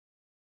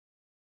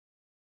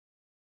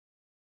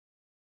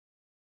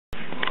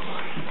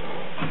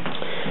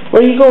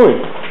Where are you going?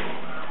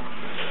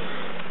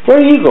 Where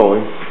are you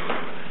going?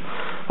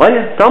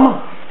 Olha,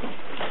 calma.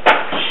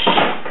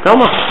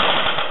 Calma.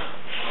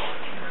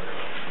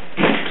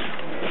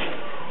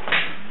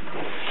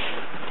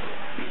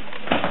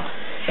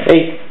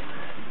 Hey,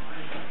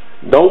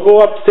 don't go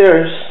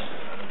upstairs.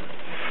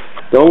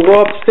 Don't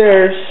go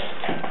upstairs.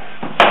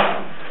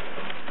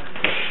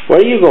 Where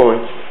are you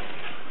going?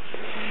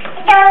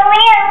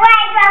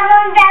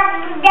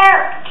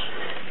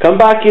 Come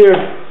back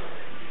here.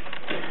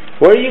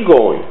 Where are you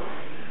going?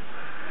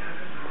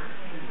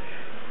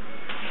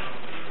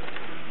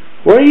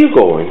 Where are you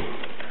going?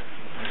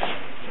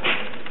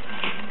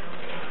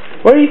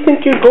 Where do you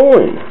think you're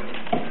going?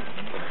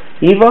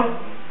 Eva,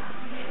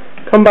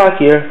 come back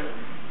here.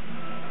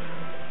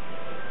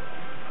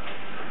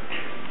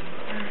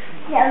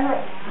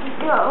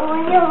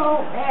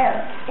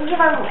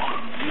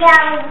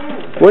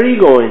 Where are you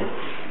going?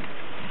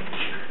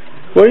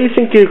 Where do you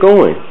think you're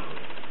going?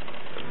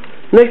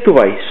 Onde tu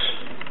vais?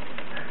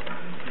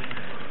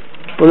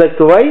 Onde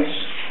tu vais?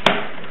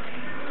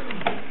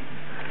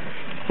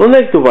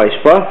 Onde tu vais,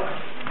 pá?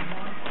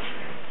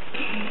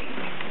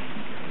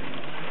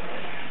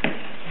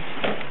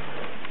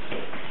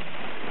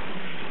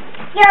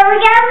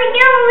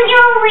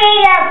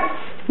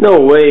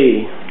 No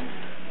way.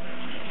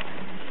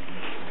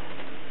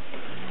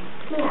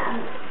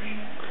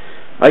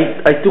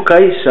 Aí tu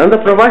cais, anda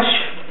para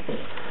baixo.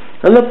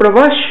 Anda para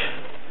baixo.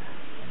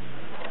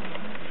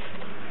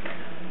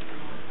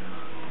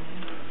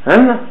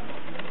 Anda.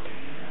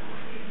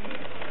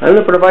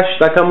 Anda para baixo,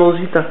 está com a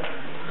mãozita.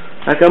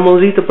 Está com a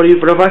mãozita para ir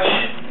para baixo.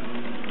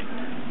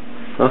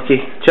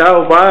 Ok,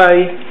 tchau,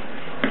 bye.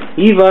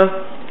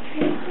 Eva.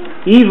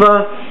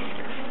 Eva.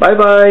 Bye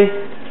bye.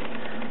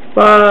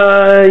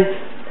 Bye.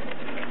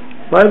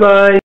 Bye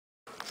bye.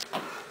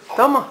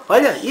 Toma,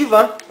 olha,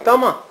 Eva,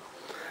 toma.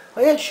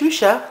 Olha,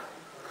 Xuxa.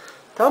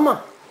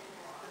 Toma.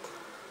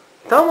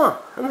 Toma,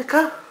 anda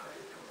cá.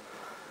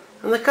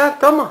 Anda cá,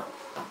 toma.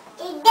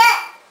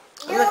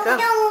 Anda cá.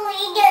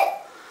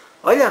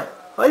 Olha,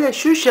 olha,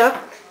 Xuxa.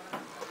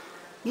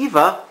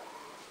 Eva.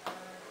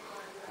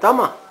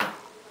 Toma.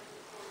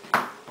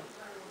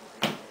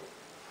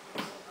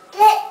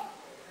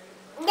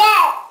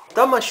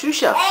 Toma,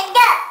 Xuxa.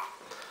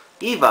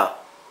 Eva.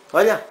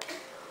 Olha.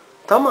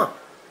 Toma.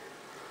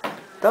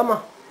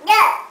 Toma.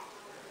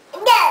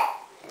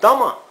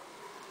 Toma.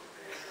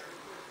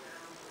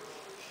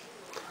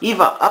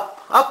 Eva,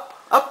 up, up,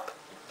 up.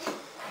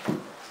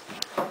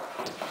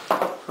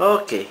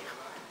 Okay.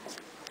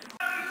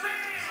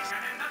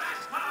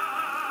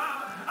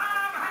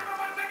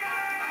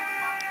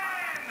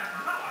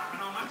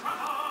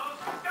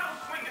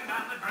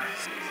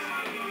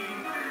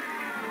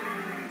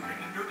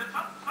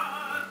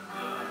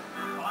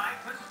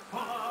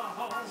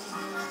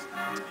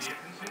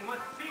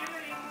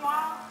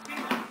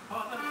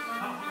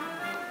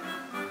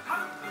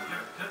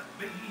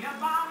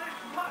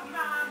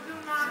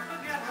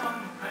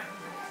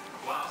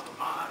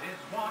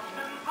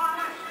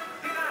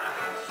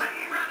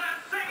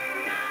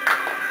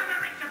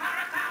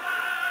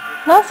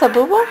 Nossa,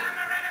 Bubu.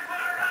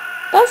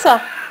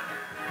 Dança.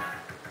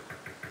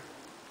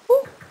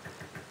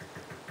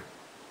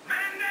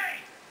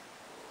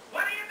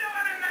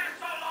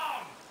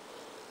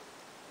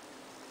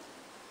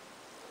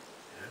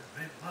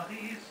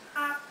 Everybody's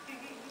happy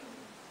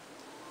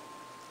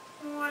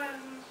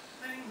when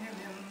singing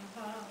in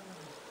the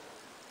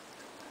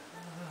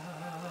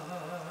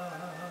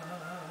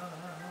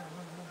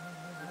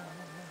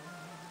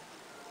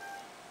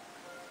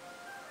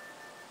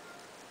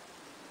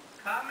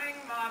coming,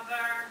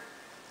 mother.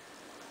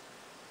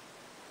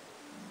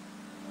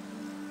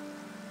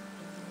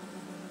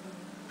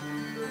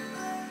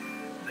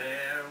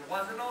 There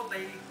was an old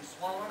lady who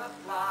swallowed a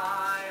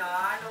fly.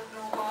 I don't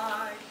know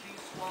why she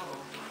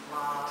swallowed the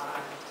fly.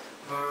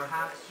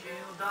 Perhaps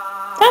she'll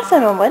die. Dança,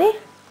 meu buddy.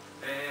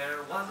 There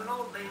was an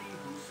old lady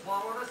who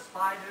swallowed a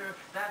spider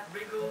that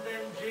wriggled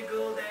and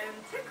jiggled and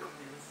tickled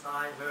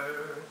inside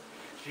her.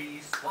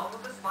 She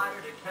swallowed the spider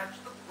to catch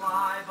the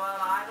fly,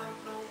 but I don't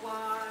know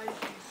why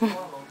she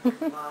swallowed the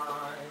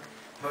fly.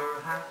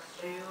 Perhaps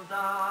she'll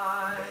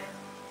die.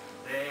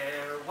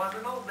 There was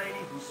an old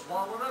lady who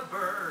swallowed a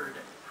bird.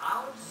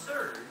 How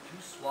absurd to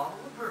swallow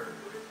a bird.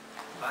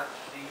 But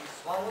she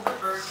swallowed the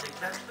bird to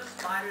catch the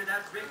spider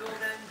that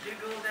wriggled and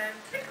jiggled and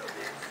tickled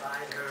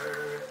inside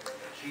her.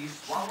 She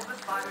swallowed the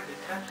spider to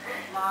catch the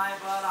fly,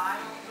 but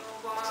I don't know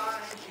why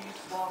she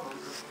swallowed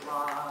the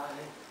fly.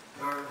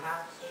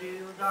 Perhaps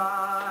she'll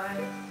die.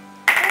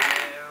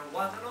 There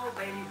was an old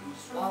lady who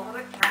swallowed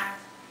a cat.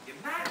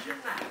 Imagine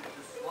that,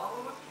 to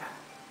swallow a cat.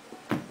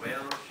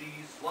 Well,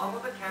 she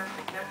swallowed the cat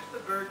to catch the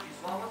bird. She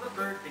swallowed the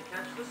bird to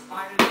catch the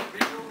spider that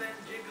wriggled and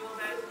jiggled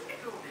and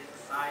tickled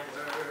inside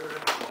her.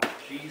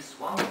 She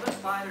swallowed the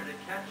spider to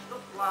catch the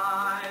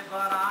fly,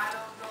 but I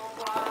don't know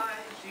why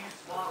she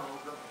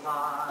swallowed the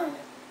fly.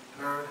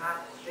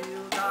 Perhaps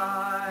she'll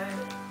die.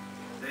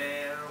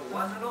 There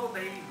was an old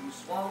lady who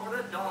swallowed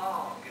a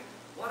dog.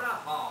 What a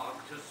hog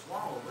to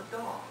swallow a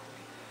dog.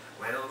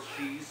 Well,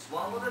 she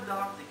swallowed the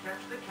dog to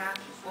catch the cat,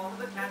 she swallowed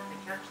the cat to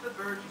catch the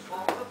bird, she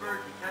swallowed the bird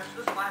to catch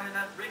the spider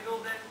that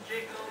wriggled and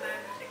jiggled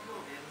and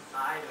tickled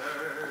inside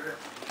her.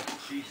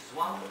 She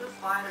swallowed the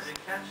spider to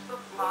catch the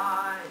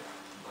fly,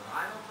 but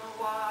I don't know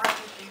why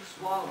she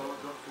swallowed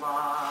the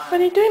fly. What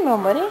are you doing,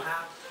 Mom, buddy?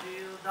 Perhaps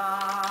she'll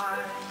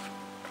die.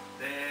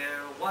 There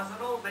was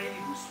an old lady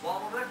who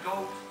swallowed a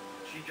goat.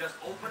 She just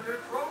opened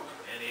her throat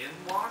and in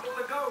walked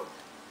the goat.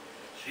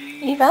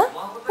 Eva,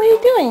 what are you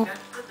doing? She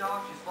swallowed the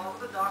dog, she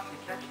swallowed the dog to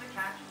catch the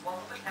cat, she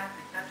swallowed the cat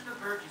to catch the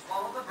bird, she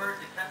swallowed the bird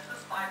to catch the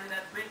spider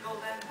that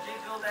wriggled and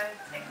jiggled and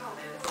tickled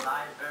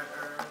inside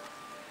her.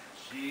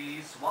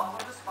 She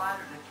swallowed the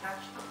spider to catch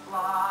the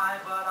fly,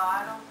 but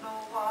I don't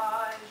know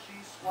why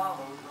she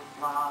swallowed the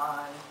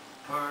fly.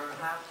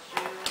 Perhaps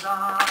she'll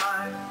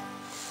die.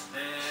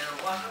 There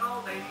was an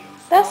old lady who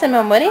That's it,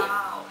 Mom, buddy.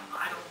 I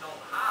don't know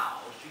how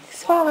she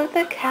Swallowed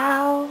the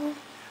cow.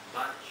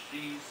 but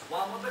she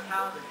swallowed the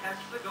cow to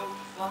catch the goat,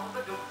 she swallowed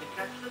the goat to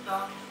catch the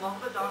dog, she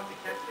swallowed the dog to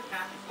catch the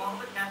cat, she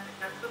swallowed the cat to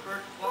catch the bird,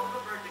 she swallowed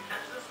the bird to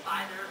catch the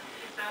spider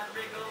that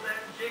wriggled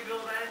and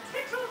jiggled and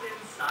tickled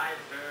inside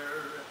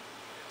her.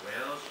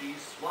 Well, she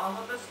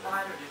swallowed the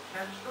spider to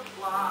catch the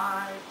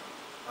fly,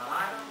 but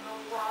I don't know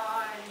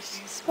why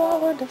she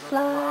Swallowed the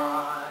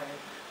fly.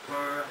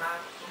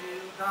 Perhaps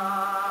she'll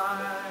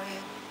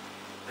die.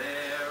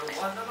 There was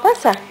an old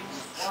What's that? lady who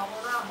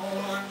swallowed a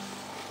horse.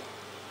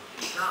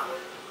 She's not a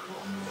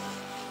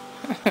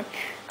cook.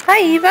 Hi,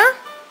 Eva.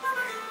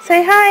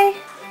 Say hi.